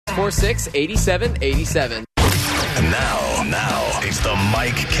646-8787. And now, it's the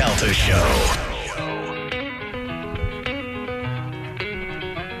Mike Calta Show.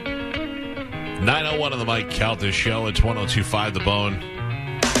 .901 on the Mike Calta Show. It's 102.5 The Bone.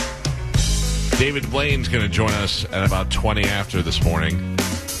 David Blaine's going to join us at about 20 after this morning.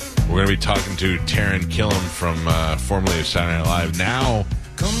 We're going to be talking to Taran Killam from formerly of Saturday Night Live. Now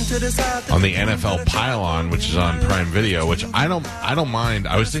on the NFL Pylon, which is on Prime Video, which I don't mind.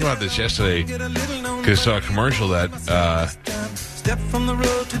 I was thinking about this yesterday because I saw a commercial that the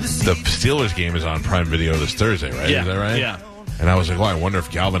Steelers game is on Prime Video this Thursday, right? Yeah. Is that right? Yeah. And I was like, I wonder if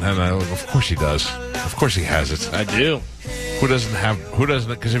Galvin had it. Of course he does. Of course he has it. I do. Who doesn't?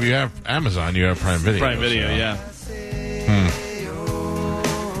 Because if you have Amazon, you have Prime Video. Prime Video, so. yeah.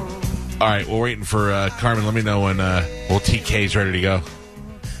 All right, we're waiting for Carmen. Let me know when TK's ready to go.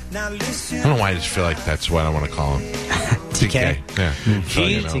 I don't know why I just feel like that's what I want to call him. TK? Yeah.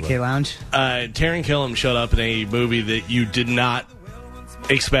 TK Lounge? Taran Killam showed up in a movie that you did not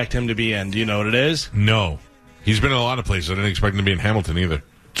expect him to be in. Do you know what it is? No. He's been in a lot of places. I didn't expect him to be in Hamilton either.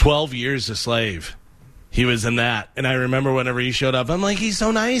 12 Years a Slave. He was in that. And I remember whenever he showed up, I'm like, he's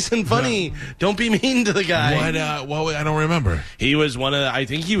so nice and funny. Yeah. Don't be mean to the guy. What? I don't remember. He was I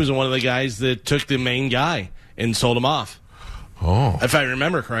think he was one of the guys that took the main guy and sold him off. Oh. If I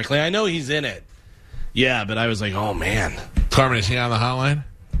remember correctly. I know he's in it. Yeah, but I was like, oh, man. Carmen, is he on the hotline?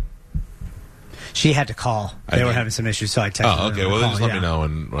 She had to call. They were having some issues, so I texted her. Oh, okay. Well, just let me know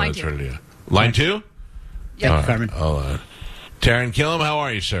when it's ready to go. Line 2? Yeah, Carmen. Hold on. Taran Killam, how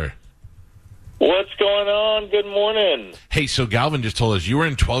are you, sir? What's going on? Good morning. Hey, so Galvin just told us you were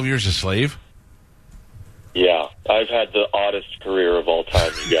in 12 Years a Slave? Yeah, I've had the oddest career of all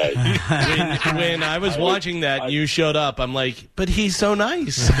time, you guys. when I was watching that, you showed up. I'm like, but he's so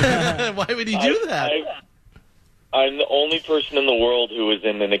nice. Why would he do that? I'm the only person in the world who was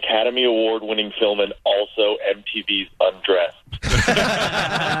in an Academy Award-winning film and also MTV's Undressed.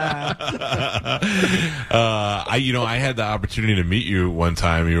 I had the opportunity to meet you one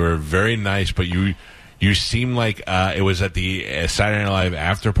time. You were very nice, but you seemed like it was at the Saturday Night Live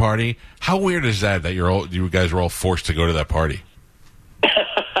after party. How weird is that you guys were all forced to go to that party?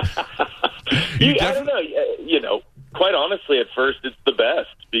 I don't know. Quite honestly, at first it's the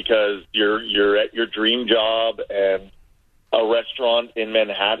best because you're at your dream job and a restaurant in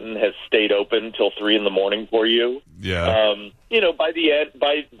Manhattan has stayed open till 3 a.m. for you. Yeah. By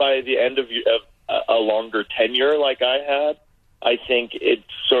the end of a longer tenure like I had, I think it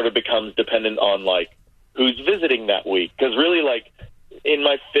sort of becomes dependent on like who's visiting that week. Because really, like in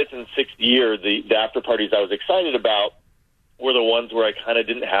my 5th and 6th year, the after parties I was excited about were the ones where I kind of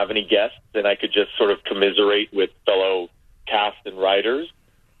didn't have any guests and I could just sort of commiserate with fellow cast and writers.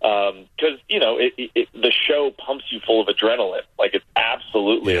 Because, the show pumps you full of adrenaline. Like, it's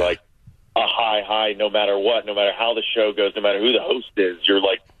absolutely like a high, no matter what, no matter how the show goes, no matter who the host is,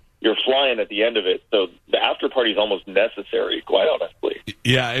 you're flying at the end of it. So the after party is almost necessary, quite honestly.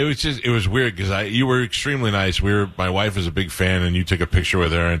 Yeah, it was weird because you were extremely nice. My wife is a big fan, and you took a picture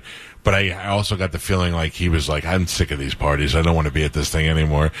with her, but I also got the feeling like he was like, I'm sick of these parties. I don't want to be at this thing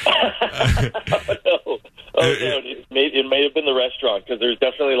anymore. It may have been the restaurant because there's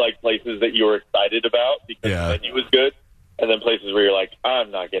definitely like places that you were excited about because the menu was good, and then places where you're like,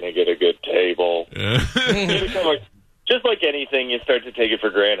 I'm not going to get a good table. Just like anything, you start to take it for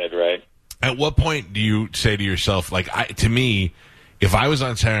granted, right? At what point do you say to yourself, like, to me, if I was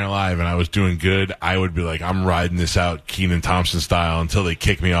on Saturday Night Live and I was doing good, I would be like, I'm riding this out Kenan Thompson style until they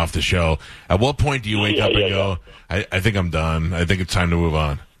kick me off the show. At what point do you wake up and go, I think I'm done. I think it's time to move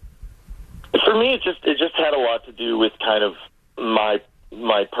on? For me, it just had a lot to do with kind of my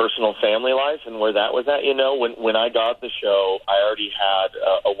personal family life and where that was at. When I got the show, I already had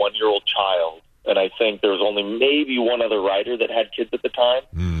a 1-year-old child. And I think there was only maybe one other writer that had kids at the time.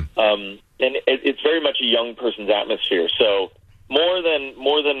 And it's very much a young person's atmosphere. So more than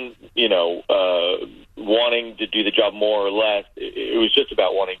wanting to do the job more or less, it was just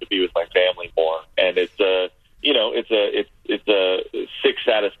about wanting to be with my family more. And it's a 6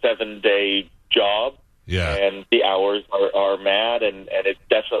 out of 7 day job. Yeah. And the hours are mad, and it's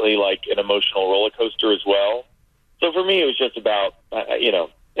definitely like an emotional roller coaster as well. So for me, it was just about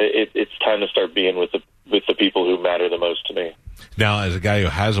it's time to start being with the people who matter the most to me. Now, as a guy who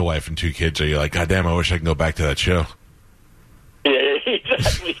has a wife and 2 kids, are you like, God damn, I wish I could go back to that show? Yeah,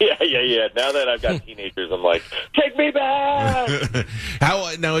 exactly. Yeah. Now that I've got teenagers, I'm like, take me back.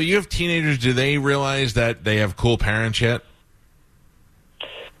 Now, you have teenagers. Do they realize that they have cool parents yet?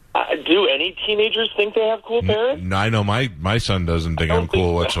 Do any teenagers think they have cool parents? No, I know my son doesn't think I'm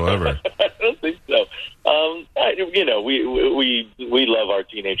cool whatsoever. I don't think so. We love our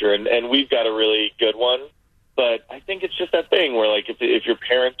teenager, and we've got a really good one. But I think it's just that thing where, like, if your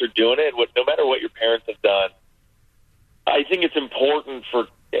parents are doing it, no matter what your parents have done, I think it's important for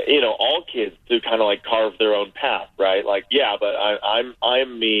all kids to kind of like carve their own path, right? Like, yeah, but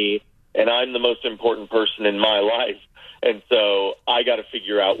I'm me, and I'm the most important person in my life, and so I got to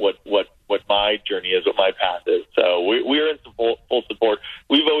figure out what my journey is, what my path is. So we're in full support.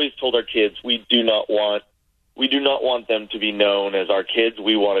 We've always told our kids we do not want them to be known as our kids.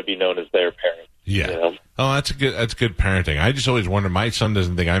 We want to be known as their parents. Yeah. Oh, that's good parenting. I just always wonder. My son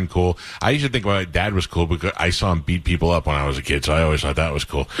doesn't think I'm cool. I used to think my dad was cool because I saw him beat people up when I was a kid, so I always thought that was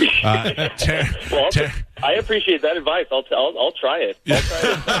cool. I appreciate that advice. I'll try it.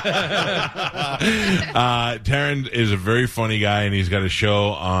 Taran is a very funny guy, and he's got a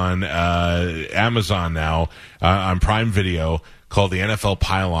show on Amazon now on Prime Video called the NFL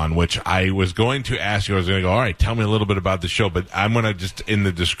Pylon, which I was going to ask you. I was going to go, all right, tell me a little bit about the show, but I'm going to just, in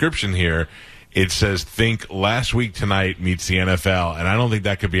the description here, it says, think Last Week Tonight meets the NFL, and I don't think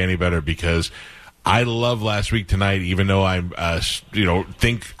that could be any better because I love Last Week Tonight, even though I'm,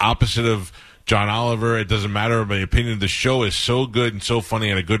 think opposite of John Oliver. It doesn't matter. My opinion, the show is so good and so funny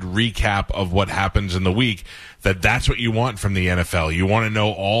and a good recap of what happens in the week that's what you want from the NFL. You want to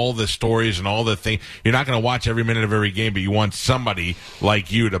know all the stories and all the things. You're not going to watch every minute of every game, but you want somebody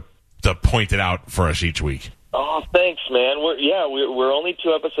like you to point it out for us each week. Oh, thanks, man. We're only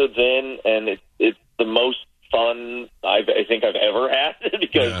 2 episodes in, and it's the most fun I think I've ever had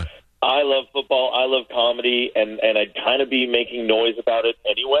because I love football, I love comedy, and I'd kind of be making noise about it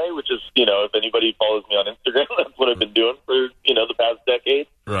anyway, which is, if anybody follows me on Instagram, that's what I've been doing for, the past decade.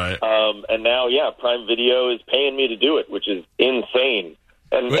 Right. And now, Prime Video is paying me to do it, which is insane.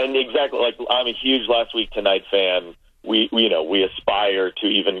 And exactly, like, I'm a huge Last Week Tonight fan. We aspire to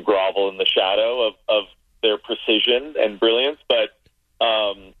even grovel in the shadow of their precision and brilliance, but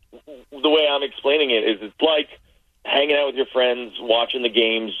the way I'm explaining it is it's like hanging out with your friends, watching the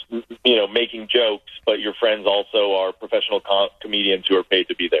games, making jokes, but your friends also are professional comedians who are paid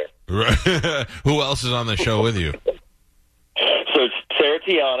to be there. Right. Who else is on the show with you? So Sarah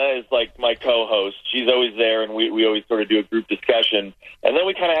Tiana is like my co-host. She's always there, and we always sort of do a group discussion. And then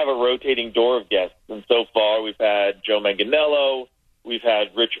we kind of have a rotating door of guests. And so far we've had Joe Manganiello, we've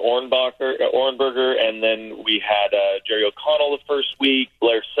had Rich Orenberger, and then we had Jerry O'Connell the first week,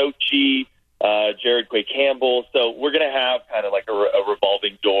 Blair Sochi, Jared Quay Campbell. So we're going to have kind of like a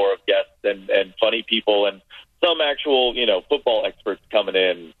revolving door of guests and funny people and some actual, football experts coming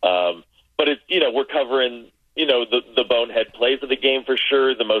in. But it's, we're covering, the bonehead plays of the game for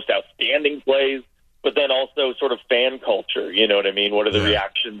sure, the most outstanding plays, but then also sort of fan culture. You know what I mean? What are the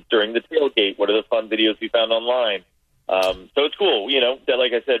reactions during the tailgate? What are the fun videos we found online? So it's cool, that,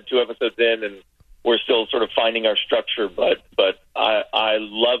 like I said, 2 episodes in, and we're still sort of finding our structure, but I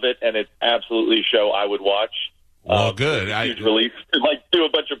love it, and it's absolutely a show I would watch. Well, good. Huge relief to do a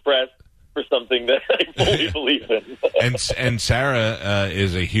bunch of press for something that I fully believe in. and Sarah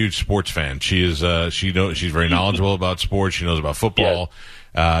is a huge sports fan. She is she's very knowledgeable about sports. She knows about football.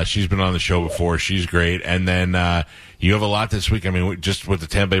 Yes. She's been on the show before. She's great. And then you have a lot this week. I mean, just with the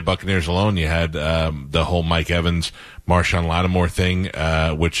Tampa Bay Buccaneers alone, you had the whole Mike Evans, Marshawn Lattimore thing,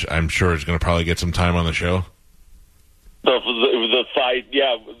 which I'm sure is going to probably get some time on the show. The fight,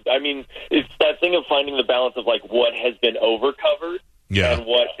 I mean, it's that thing of finding the balance of like what has been overcovered and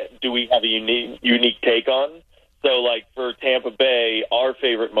what do we have a unique take on. So, like for Tampa Bay, our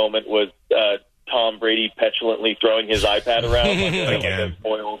favorite moment was Tom Brady petulantly throwing his iPad around like a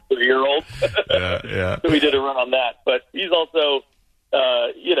spoiled 3-year-old. So we did a run on that. But he's also,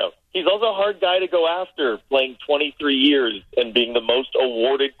 he's also a hard guy to go after, playing 23 years and being the most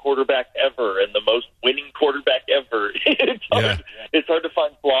awarded quarterback ever and the most winning quarterback ever. It's hard to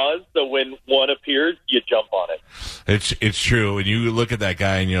find flaws, so when one appears, you jump on it. It's true. And you look at that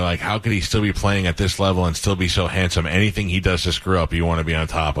guy and you're like, how could he still be playing at this level and still be so handsome? Anything he does to screw up, you want to be on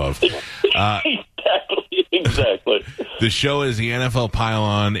top of. Exactly. The show is the NFL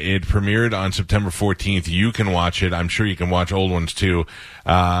Pylon. It premiered on September 14th. You can watch it. I'm sure you can watch old ones too.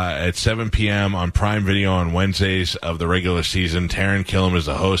 At 7 p.m. on Prime Video on Wednesdays of the regular season. Taran Killam is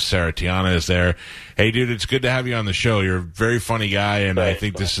the host. Sarah Tiana is there. Hey, dude, it's good to have you on the show. You're a very funny guy, and I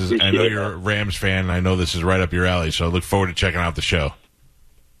think I know you're a Rams fan, and I know this is right up your alley, so I look forward to checking out the show.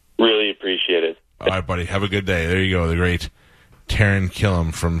 Really appreciate it. All right, buddy. Have a good day. There you go. The great Taran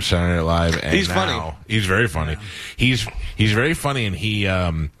Killam from Saturday Night Live. And he's funny. He's very funny. He's very funny, and he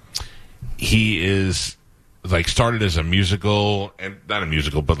is like started as a musical, and not a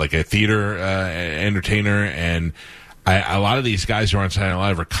musical, but like a theater entertainer. And a lot of these guys who are on Saturday Night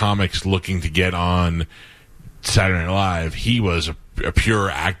Live are comics looking to get on Saturday Night Live. He was a pure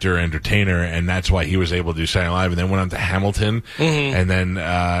actor, entertainer, and that's why he was able to do Saturday Night Live, and then went on to Hamilton, and then the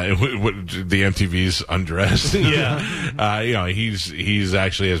MTV's Undressed. Yeah. He's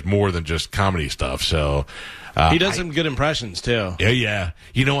actually has more than just comedy stuff, so... he does some good impressions, too. Yeah.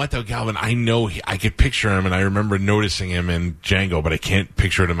 You know what, though, Galvin? I know I could picture him, and I remember noticing him in Django, but I can't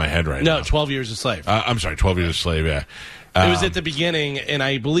picture it in my head right now. No, 12 Years a Slave. I'm sorry, 12 Years a Slave, yeah. It was at the beginning, and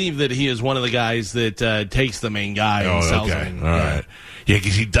I believe that he is one of the guys that takes the main guy and sells him. All right. Yeah,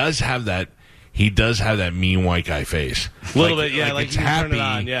 because he does have that mean white guy face. A little bit, yeah. Like it's you happy. turn it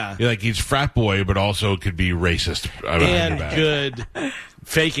on, yeah. Like he's frat boy, but also could be racist. And good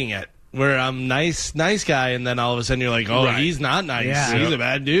faking it. Where I'm nice guy, and then all of a sudden you're like, oh, Right. He's not nice. Yeah. He's a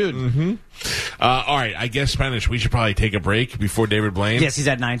bad dude. Mm-hmm. All right, I guess, Spanish, we should probably take a break before David Blaine. Yes, he's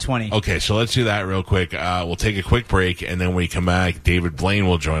at 9:20. Okay, so let's do that real quick. We'll take a quick break, and then when we come back, David Blaine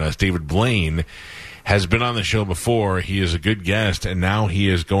will join us. David Blaine has been on the show before. He is a good guest, and now he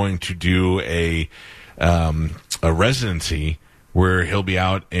is going to do a residency where he'll be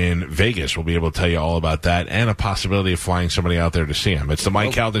out in Vegas. We'll be able to tell you all about that and a possibility of flying somebody out there to see him. It's the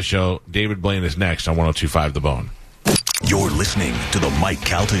Mike Calta Show. David Blaine is next on 102.5 The Bone. You're listening to the Mike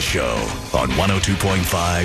Calta Show on 102.5